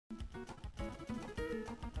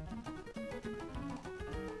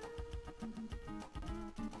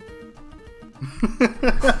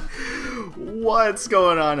What's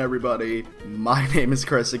going on, everybody? My name is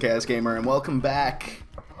Chris the Chaos Gamer, and welcome back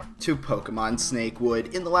to Pokemon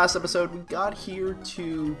Snakewood. In the last episode, we got here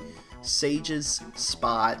to Sage's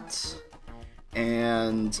spot,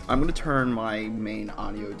 and I'm going to turn my main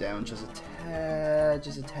audio down just a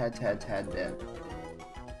tad bit.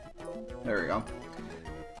 There we go.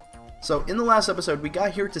 So, in the last episode, we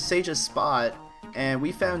got here to Sage's spot, and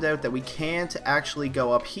we found out that we can't actually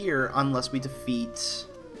go up here unless we defeat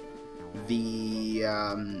the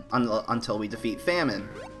until we defeat Famine.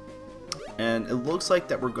 And it looks like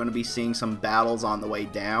that we're going to be seeing some battles on the way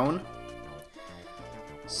down.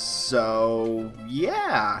 So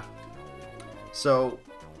yeah. So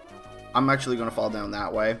I'm actually going to fall down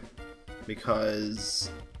that way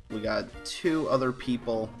because we got two other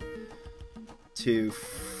people to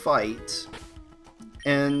fight.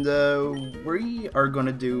 And we are going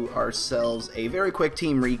to do ourselves a very quick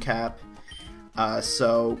team recap.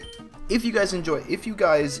 So if you guys enjoy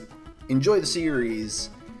the series,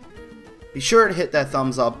 be sure to hit that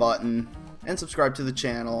thumbs up button and subscribe to the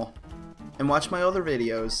channel and watch my other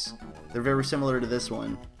videos. They're very similar to this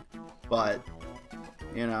one, but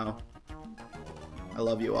you know, I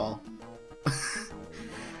love you all.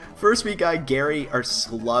 First we got Gary, our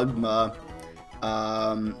Slugma.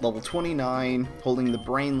 Level 29, holding the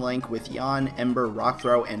Brain Link with Yan, Ember, Rock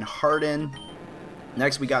Throw, and Harden.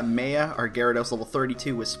 Next we got Maya, our Gyarados, level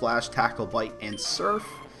 32 with Splash, Tackle, Bite, and Surf.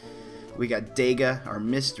 We got Dega, our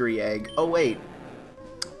Mystery Egg. Oh wait,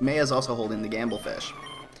 Maya's also holding the Gamblefish.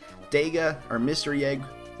 Dega, our Mystery Egg,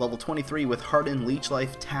 level 23 with Harden, Leech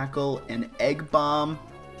Life, Tackle, and Egg Bomb.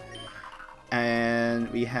 And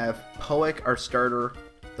we have Poick, our starter,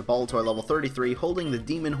 the Baltoy, level 33, holding the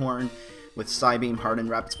Demon Horn with Psybeam, Harden,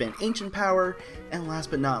 Rapid Spin, Ancient Power, and last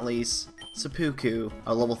but not least, Seppuku,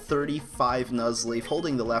 a level 35 Nuzleaf,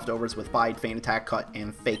 holding the leftovers with Bide, Feint Attack, Cut,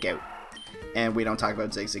 and Fake Out. And we don't talk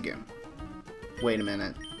about Zigzagoon. Wait a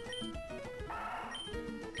minute.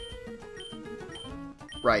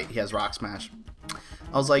 Right, he has Rock Smash.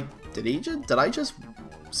 I was like, did I just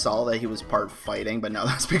saw that he was part fighting? But no,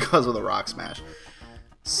 that's because of the Rock Smash.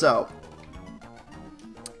 So,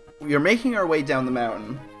 we are making our way down the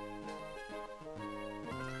mountain.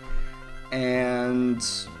 And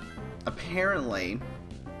apparently,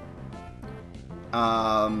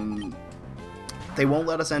 they won't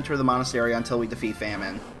let us enter the monastery until we defeat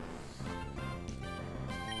Famine.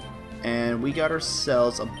 And we got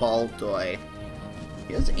ourselves a Baltoy.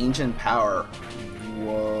 He has Ancient Power.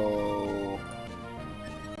 Whoa.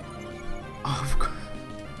 Oh,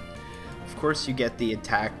 of course you get the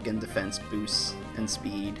attack and defense boosts and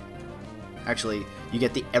speed. Actually, you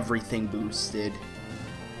get the everything boosted.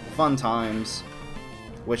 Fun times.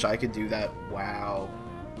 Wish I could do that. Wow.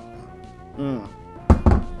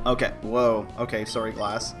 Okay, whoa. Okay, sorry,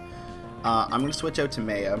 Glass. I'm gonna switch out to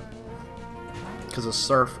Maya, because a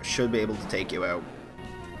Surf should be able to take you out.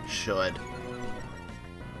 Should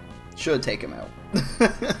take him out.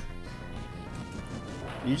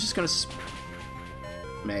 You're just gonna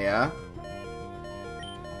Maya.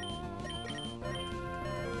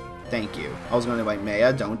 Thank you. I was gonna invite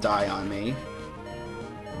Maya, don't die on me.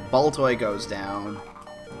 Baltoy goes down.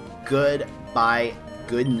 Goodbye.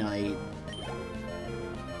 Good night.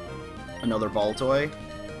 Another Baltoy.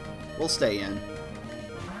 We'll stay in.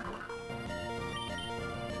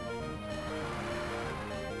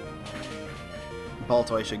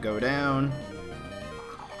 Baltoy should go down.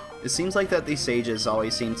 It seems like that these sages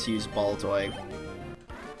always seem to use Baltoy.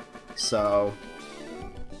 So.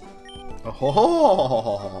 Oh ho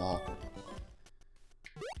ho!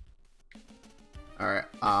 Alright,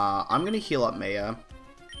 I'm gonna heal up Maya.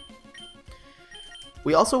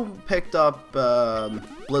 We also picked up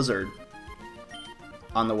Blizzard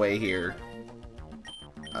on the way here.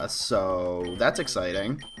 So that's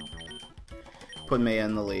exciting. Put Maya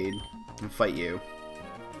in the lead and fight you.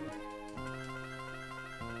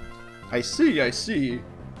 I see.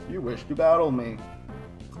 You wish to battle me.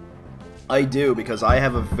 I do, because I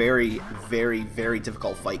have a very, very, very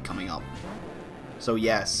difficult fight coming up. So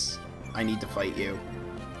yes, I need to fight you.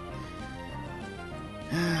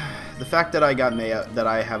 The fact that I got Maya, that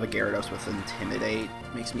I have a Gyarados with Intimidate,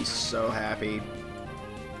 makes me so happy.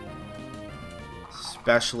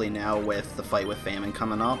 Especially now with the fight with Famine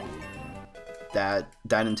coming up. That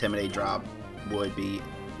Intimidate drop will be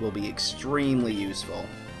extremely useful.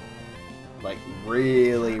 Like,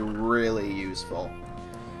 really, really useful.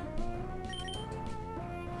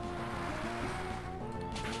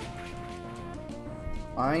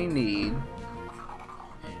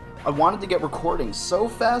 I wanted to get recording so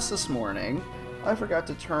fast this morning, I forgot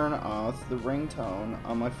to turn off the ringtone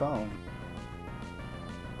on my phone.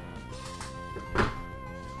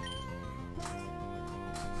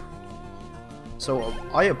 So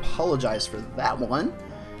I apologize for that one.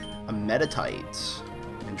 A Metatite.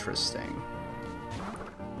 Interesting.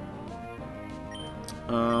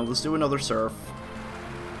 Let's do another Surf.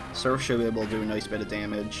 Surf should be able to do a nice bit of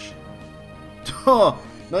damage. Oh,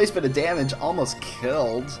 nice bit of damage. Almost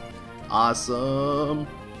killed. Awesome.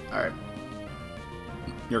 Alright.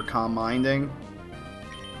 You're calm minding.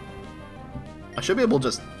 I should be able to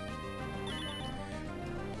just...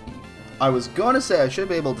 I was gonna say I should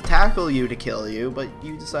be able to tackle you to kill you, but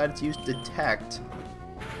you decided to use Detect.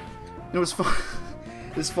 It was fun.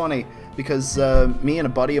 It's funny because me and a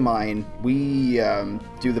buddy of mine, we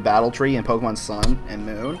do the battle tree in Pokemon Sun and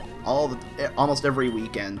Moon almost every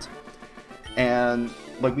weekend, and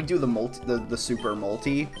like we do the super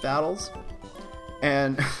multi battles,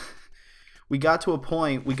 and we got to a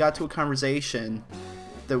conversation.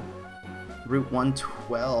 The Route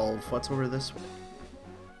 112. What's over this way?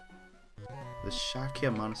 The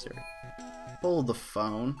Shakya Monastery. Hold the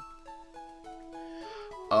phone.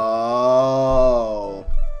 Oh.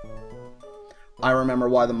 I remember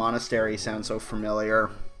why the monastery sounds so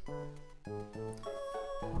familiar.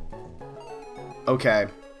 Okay.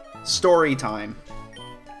 Story time.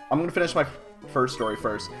 I'm gonna finish my first story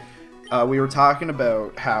first. We were talking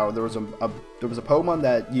about how there was a Pokemon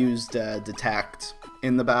that used Detect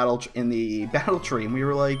in the battle tree, and we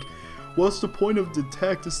were like, "What's the point of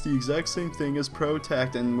Detect? It's the exact same thing as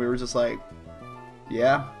Protect." And we were just like,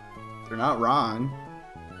 "Yeah, they're not wrong."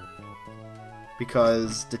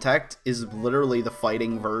 Because Detect is literally the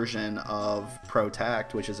fighting version of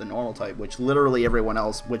Protect, which is a normal type, which literally everyone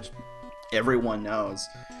knows.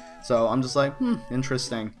 So I'm just like,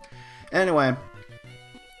 interesting. Anyway,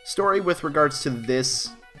 story with regards to this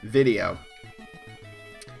video.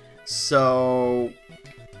 So,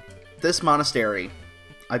 this monastery,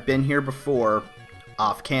 I've been here before,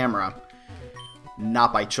 off camera,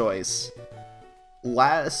 not by choice.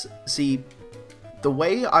 See, the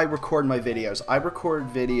way I record my videos, I record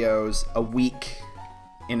videos a week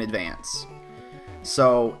in advance.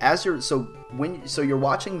 So you're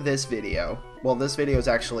watching this video. Well, this video is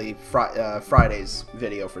actually Friday's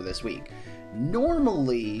video for this week.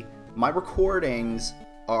 Normally, my recordings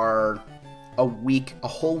are a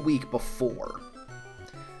whole week before.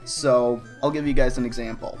 So I'll give you guys an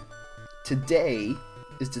example. Today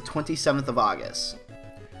is the 27th of August.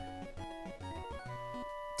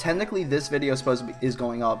 Technically, this video is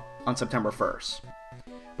going up on September 1st.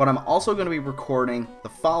 But I'm also going to be recording the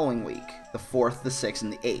following week, the 4th, the 6th,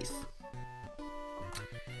 and the 8th.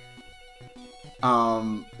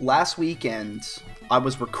 Last weekend, I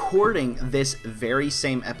was recording this very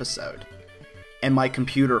same episode, and my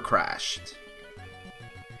computer crashed.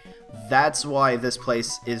 That's why this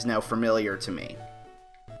place is now familiar to me.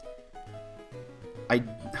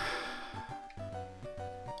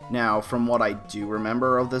 Now, from what I do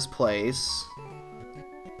remember of this place,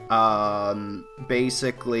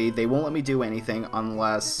 basically they won't let me do anything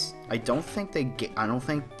unless I don't think they give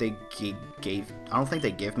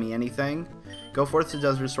me anything. Go forth to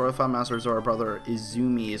desert, restore the Five Masters, or our brother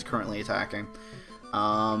Izumi is currently attacking.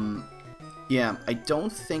 Yeah, I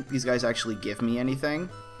don't think these guys actually give me anything.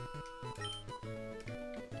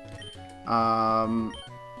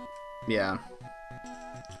 Yeah.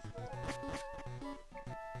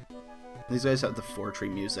 These guys have the Fortree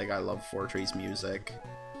music. I love Fortree's music.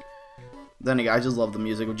 Then again, I just love the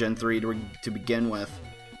music of Gen 3 to begin with.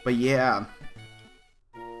 But yeah.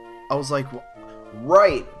 I was like,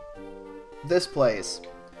 right! This place.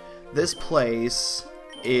 This place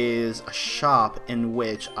is a shop in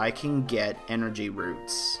which I can get energy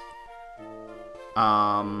roots.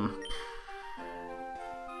 Can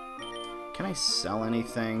I sell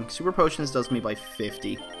anything? Super Potions does me by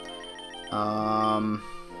 50.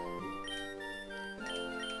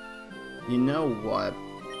 You know what?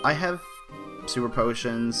 I have Super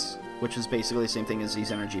Potions, which is basically the same thing as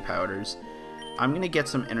these energy powders. I'm gonna get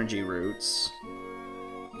some energy roots.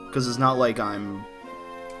 Because it's not like I'm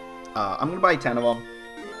gonna buy 10 of them.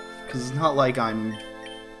 Because it's not like I'm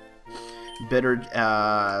bitter,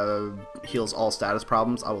 heals all status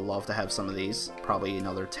problems. I would love to have some of these. Probably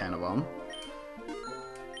another 10 of them.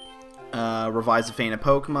 Revise the fainted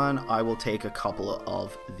Pokemon. I will take a couple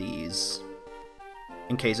of these.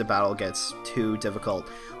 In case a battle gets too difficult.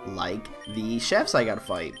 Like the chefs I gotta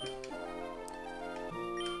fight.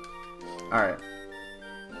 Alright.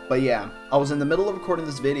 But yeah, I was in the middle of recording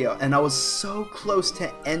this video, and I was so close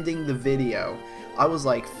to ending the video. I was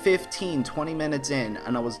like 15-20 minutes in,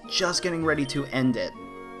 and I was just getting ready to end it.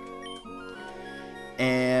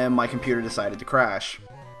 And my computer decided to crash,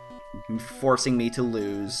 forcing me to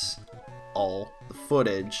lose all the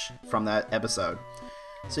footage from that episode.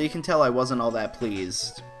 So you can tell I wasn't all that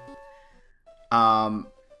pleased.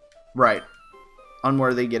 Right.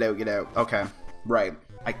 Unworthy, get out, get out. Okay. Right.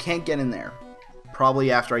 I can't get in there.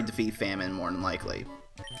 Probably after I defeat Famine, more than likely.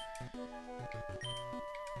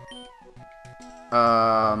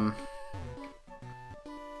 I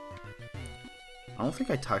don't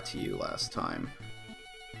think I talked to you last time.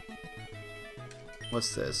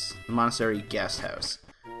 What's this? The Monastery Guest House.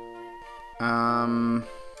 You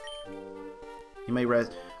may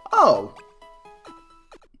rest. Oh!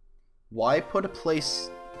 Why put a place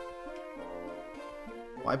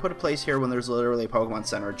here when there's literally a Pokemon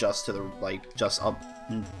Center just to the, like, just up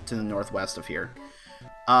to the northwest of here?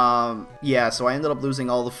 Yeah, so I ended up losing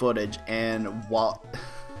all the footage, and while,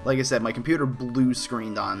 like I said, my computer blue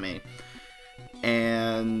screened on me,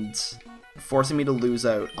 and forcing me to lose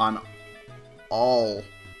out on all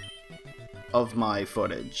of my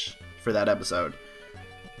footage for that episode.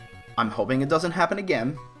 I'm hoping it doesn't happen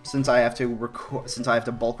again, since I have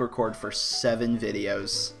to bulk record for 7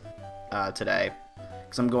 videos today,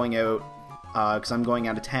 because I'm going out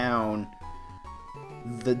of town.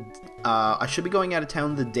 I should be going out of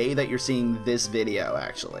town the day that you're seeing this video,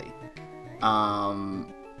 actually.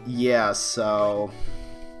 Yeah, so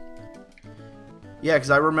yeah, because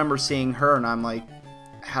I remember seeing her, and I'm like,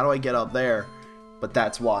 how do I get up there? But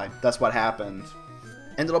that's why. That's what happened.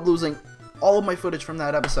 Ended up losing all of my footage from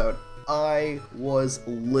that episode. I was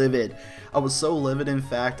livid. I was so livid, in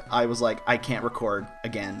fact, I was like, I can't record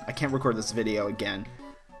again. I can't record this video again.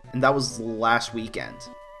 And that was last weekend.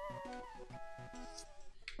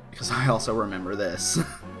 Because I also remember this.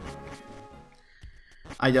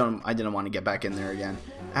 I didn't want to get back in there again.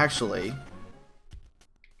 Actually,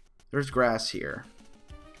 there's grass here.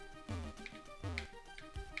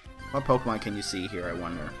 What Pokemon can you see here, I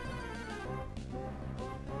wonder?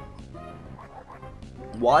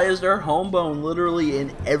 Why is there Homebone literally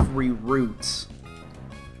in every route?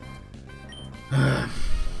 Alright,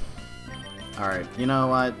 you know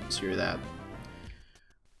what? Screw that.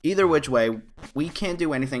 Either which way, we can't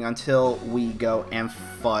do anything until we go and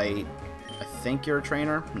fight. I think you're a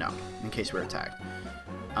trainer? No, in case we're attacked.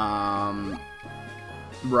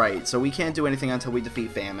 Right, so we can't do anything until we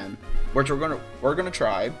defeat Famine, which we're gonna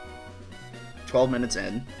try. 12 minutes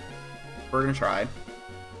in, we're gonna try.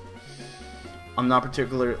 I'm not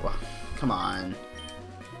particularly. Well, come on.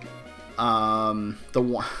 The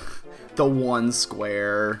one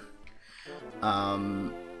square.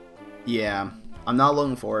 Yeah, I'm not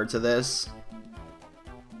looking forward to this.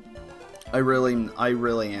 I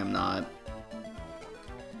really am not,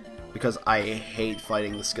 because I hate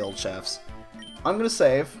fighting the skilled chefs. I'm gonna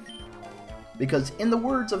save, because in the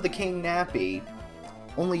words of the King Nappy,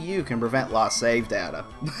 only you can prevent lost save data.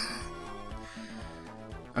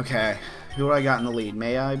 Okay, who do I got in the lead?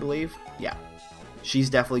 Maya, I believe? Yeah. She's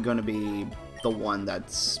definitely going to be the one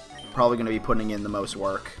that's probably going to be putting in the most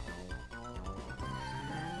work.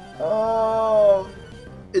 Oh,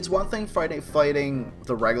 it's one thing fighting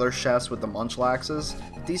the regular chefs with the Munchlaxes.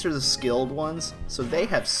 These are the skilled ones, so they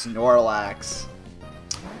have Snorlax.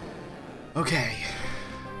 Okay.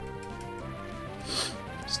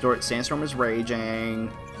 Sandstorm is raging.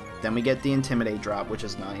 Then we get the Intimidate drop, which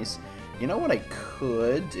is nice. You know what I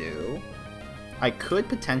could do? I could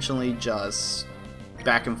potentially just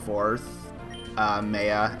back and forth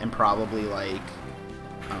Maya and probably, like,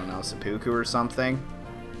 I don't know, Seppuku or something.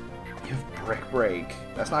 You have Brick Break.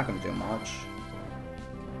 That's not going to do much.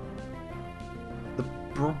 The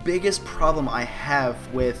biggest problem I have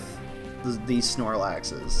with these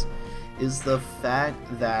Snorlaxes is the fact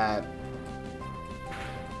that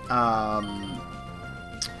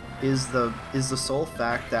is the sole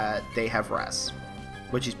fact that they have rest,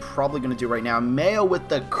 which he's probably going to do right now. Mayo with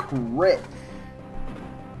the crit.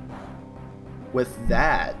 With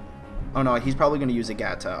that, oh no, he's probably going to use a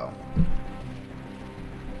Gato.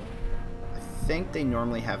 I think they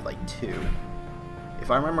normally have like 2.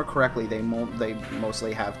 If I remember correctly, they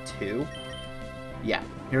mostly have 2. Yeah,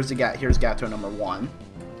 here's Gato number 1.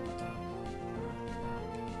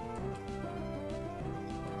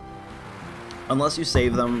 Unless you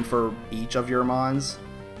save them for each of your Mons.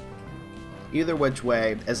 Either which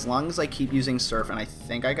way, as long as I keep using Surf, and I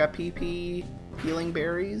think I got PP healing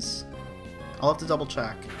berries. I'll have to double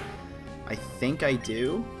check. I think I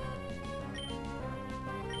do.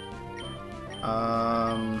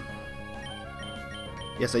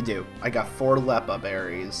 Yes, I do. I got 4 Lepa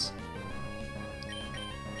berries.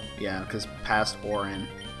 Yeah, because past Orin.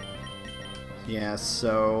 Yeah,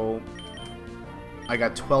 so I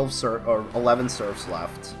got 11 surfs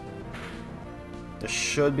left. This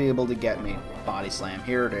should be able to get me. Body Slam.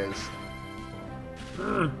 Here it is.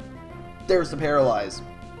 There's the Paralyze.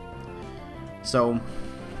 So,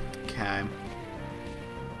 okay.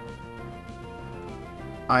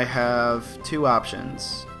 I have two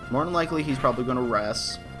options. More than likely, he's probably going to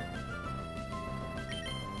rest.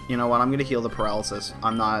 You know what? I'm going to heal the paralysis.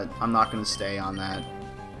 I'm not going to stay on that.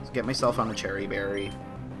 Let's get myself on a cherry berry.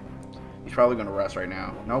 He's probably going to rest right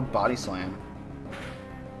now. No, body slam.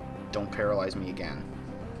 Don't paralyze me again.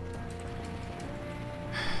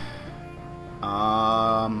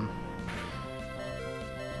 I'm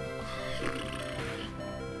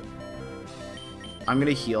going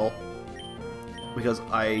to heal. Because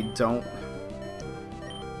I don't...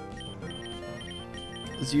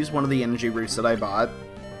 Let's use one of the energy roots that I bought.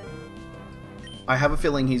 I have a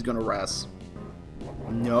feeling he's gonna rest.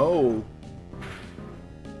 No.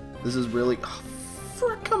 This is really...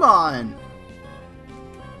 Oh, come on.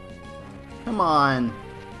 Come on.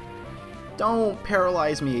 Don't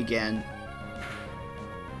paralyze me again.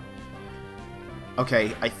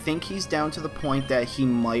 Okay, I think he's down to the point that he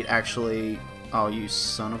might actually... Oh, you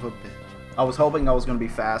son of a bitch. I was hoping I was going to be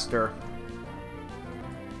faster.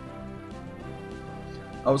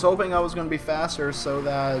 I was hoping I was going to be faster so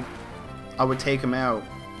that I would take him out.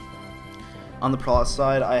 On the plus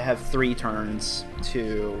side, I have 3 turns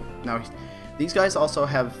to... Now, these guys also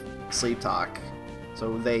have Sleep Talk.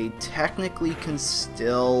 So they technically can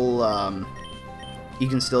still... he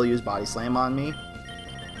can still use Body Slam on me.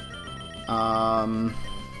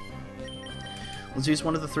 Let's use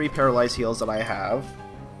one of the 3 Paralyzed heals that I have.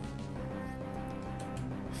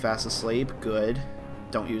 Fast asleep, good.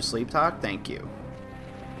 Don't use Sleep Talk, thank you.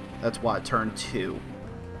 That's what, turn 2.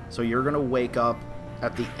 So you're gonna wake up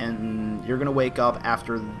at the end. You're gonna wake up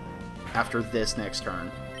after this next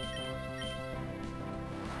turn.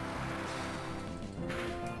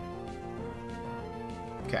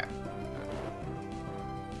 Okay.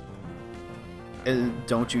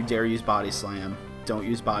 Don't you dare use Body Slam. Don't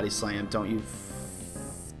use Body Slam. Don't you...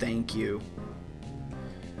 Thank you.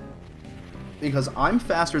 Because I'm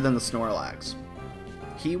faster than the Snorlax.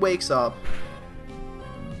 He wakes up.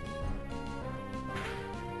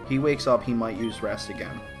 He wakes up, he might use Rest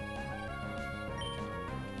again.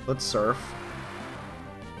 Let's Surf.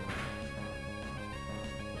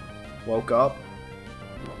 Woke up.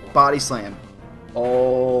 Body Slam.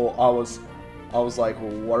 Oh, I was like,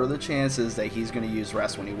 well, what are the chances that he's going to use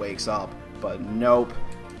Rest when he wakes up? But nope.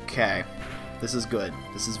 Okay. This is good.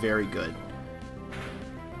 This is very good.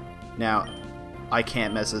 Now, I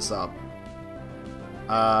can't mess this up.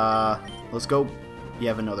 Let's go. You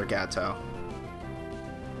have another Gato.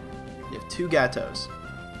 You have 2 Gatos.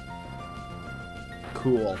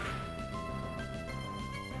 Cool.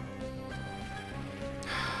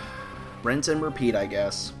 Rinse and repeat, I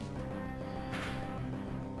guess.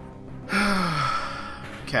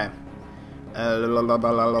 Okay.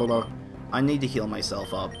 I need to heal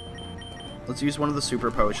myself up. Let's use one of the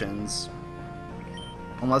super potions.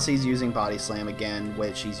 Unless he's using Body Slam again,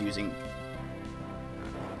 which he's using...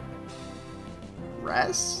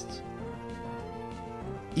 Rest?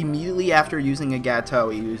 Immediately after using a Gato,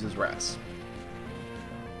 he uses Rest.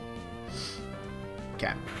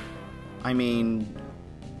 Okay. I mean...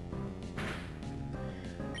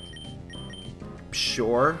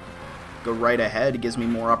 Sure. Go right ahead. It gives me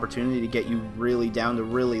more opportunity to get you really down to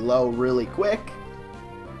really low really quick.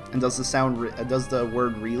 And does the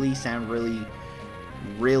word really sound really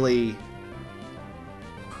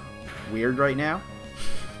weird right now?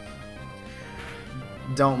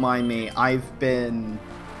 Don't mind me. I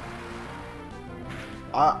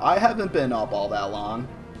haven't been up all that long.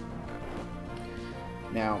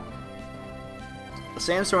 Now, the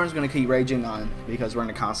sandstorm is going to keep raging on because we're in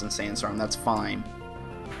a constant sandstorm. That's fine.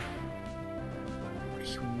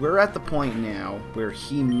 We're at the point now where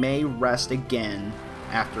he may rest again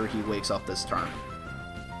after he wakes up this turn.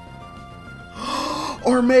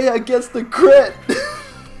 Or Maya gets the crit!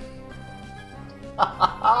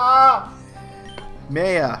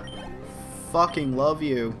 Maya, fucking love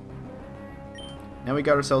you. Now we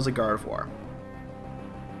got ourselves a Gardevoir.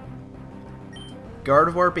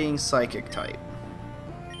 Gardevoir being Psychic type.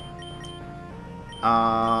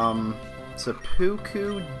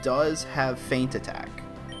 Seppuku does have Feint Attack.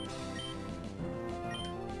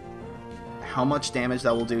 How much damage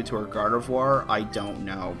that will do to our Gardevoir, I don't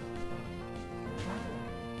know.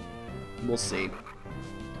 We'll see.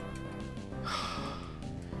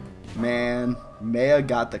 Man, Maya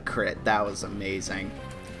got the crit. That was amazing.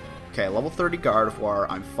 Okay, level 30 Gardevoir.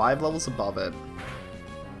 I'm 5 levels above it.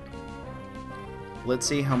 Let's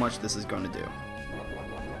see how much this is going to do.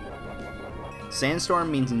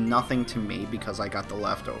 Sandstorm means nothing to me because I got the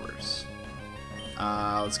leftovers.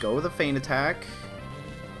 Let's go with a Feint Attack.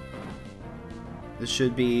 This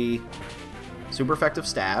should be Super effective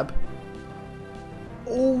stab.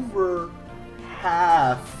 Over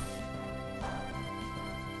half.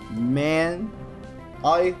 Man,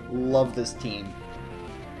 I love this team.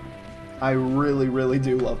 I really, really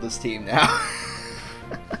do love this team now.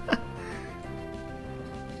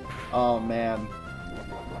 Oh, man.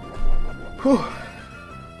 Whew.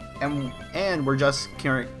 And we're just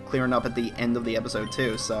clearing up at the end of the episode,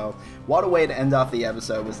 too. So, what a way to end off the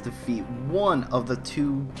episode was defeat one of the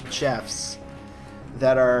 2 chefs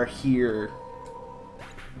that are here.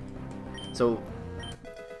 So,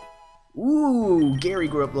 ooh, Gary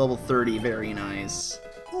grew up level 30. Very nice.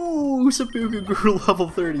 Ooh, Sabuka grew level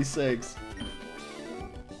 36.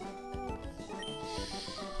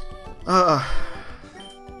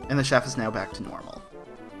 And the chef is now back to normal.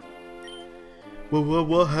 Well,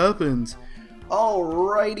 what happened?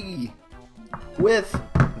 Alrighty. With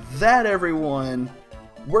that, everyone,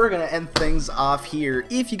 we're gonna end things off here.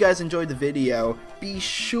 If you guys enjoyed the video, be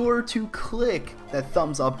sure to click that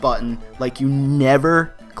thumbs up button like you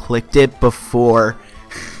never clicked it before.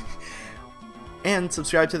 And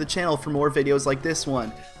subscribe to the channel for more videos like this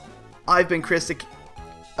one. I've been Christic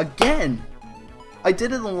again. I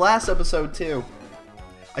did it in the last episode too.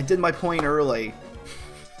 I did my point early.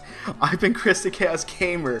 I've been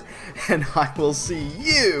ChrisTheChaosGamer, and I will see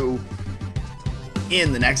you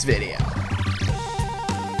in the next video.